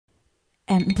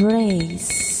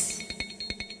embrace,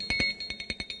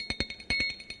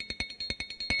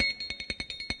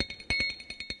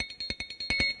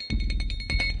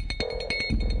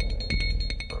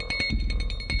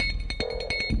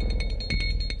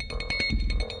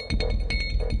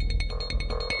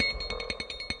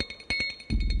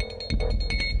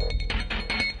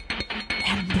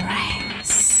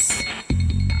 embrace,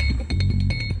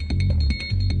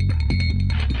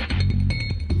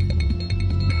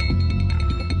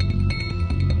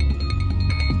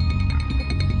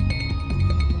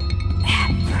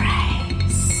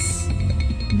 embrace,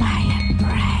 my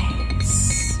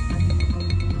embrace,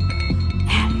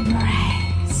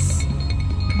 embrace,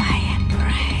 my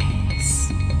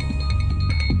embrace,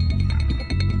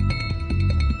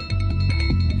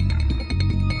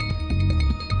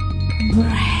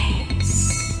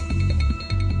 embrace,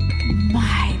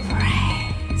 my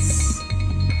brace,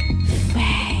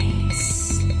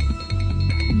 face,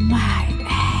 my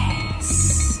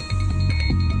ace,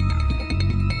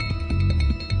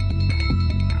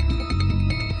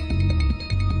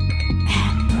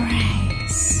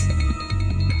 embrace,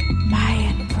 my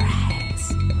embrace,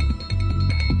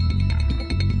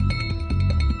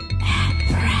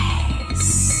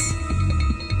 embrace,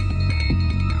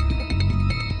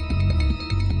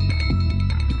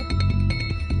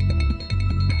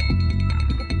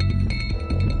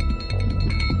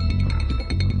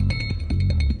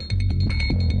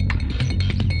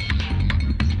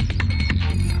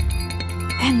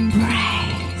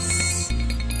 embrace,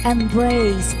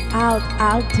 embrace out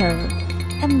altar,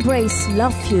 embrace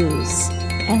Lofus,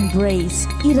 embrace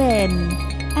Irene,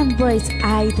 embrace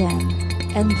Aiden,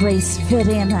 embrace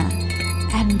Verena,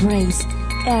 embrace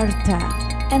Erta,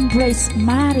 embrace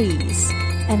Maris,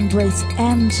 embrace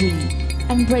Angie,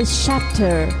 embrace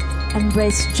Chapter,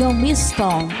 embrace John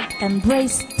Winston,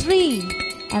 embrace Tree,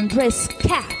 embrace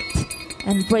Cat,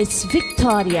 embrace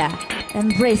Victoria,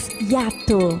 embrace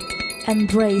Yato,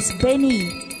 embrace Benny,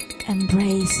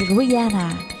 embrace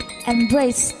Rihanna,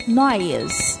 embrace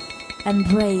Noise,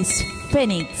 embrace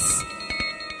Phoenix,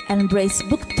 embrace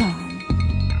Bookton,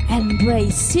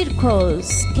 embrace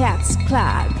Circus Cats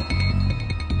Club,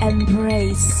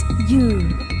 embrace you,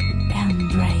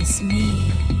 embrace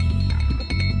me.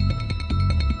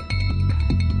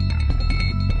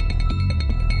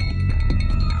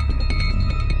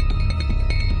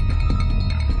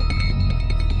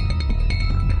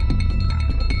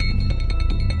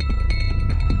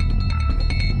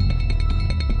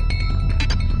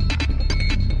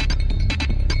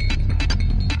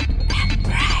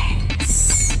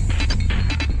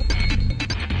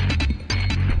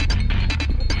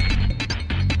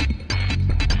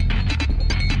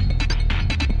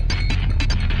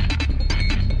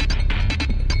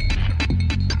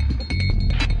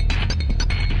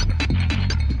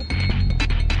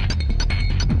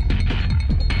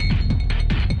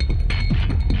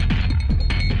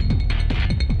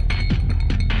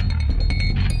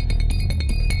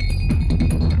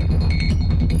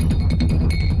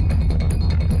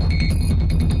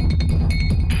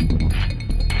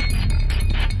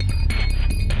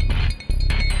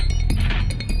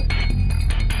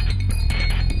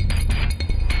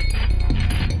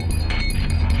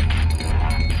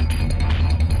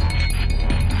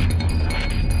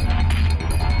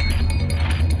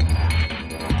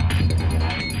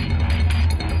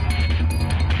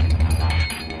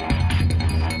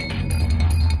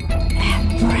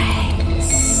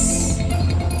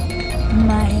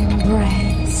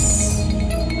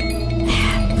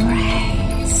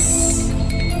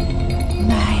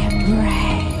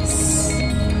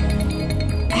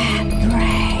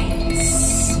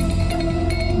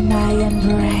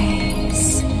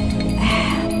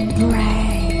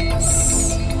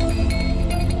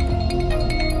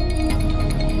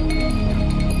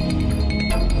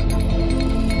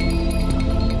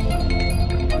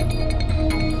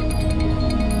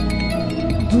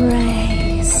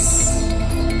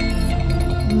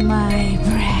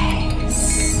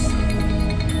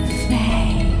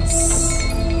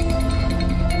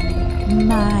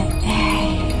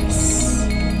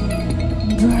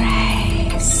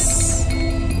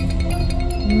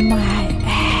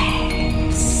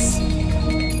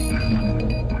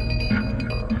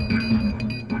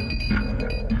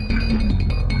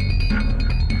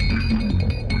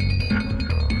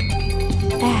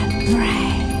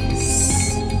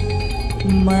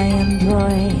 My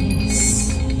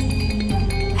embrace,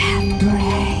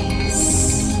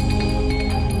 embrace,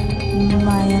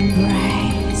 my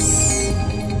embrace,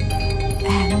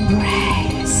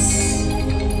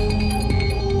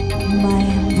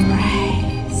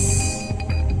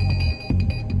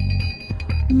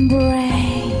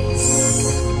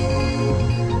 Brace,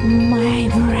 my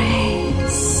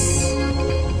brace,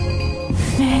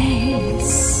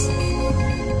 face,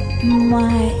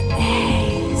 my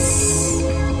ace,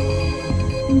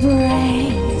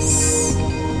 brace,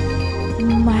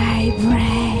 my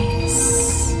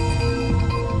brace,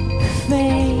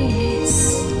 face,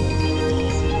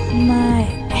 my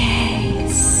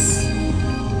ace,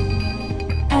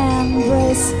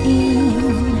 embrace in,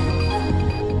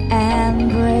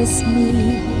 embrace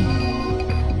me,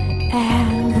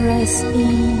 embrace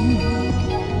in,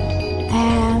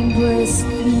 embrace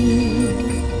me.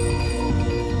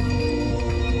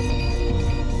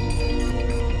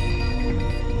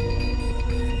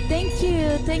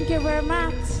 Thank you very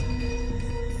much.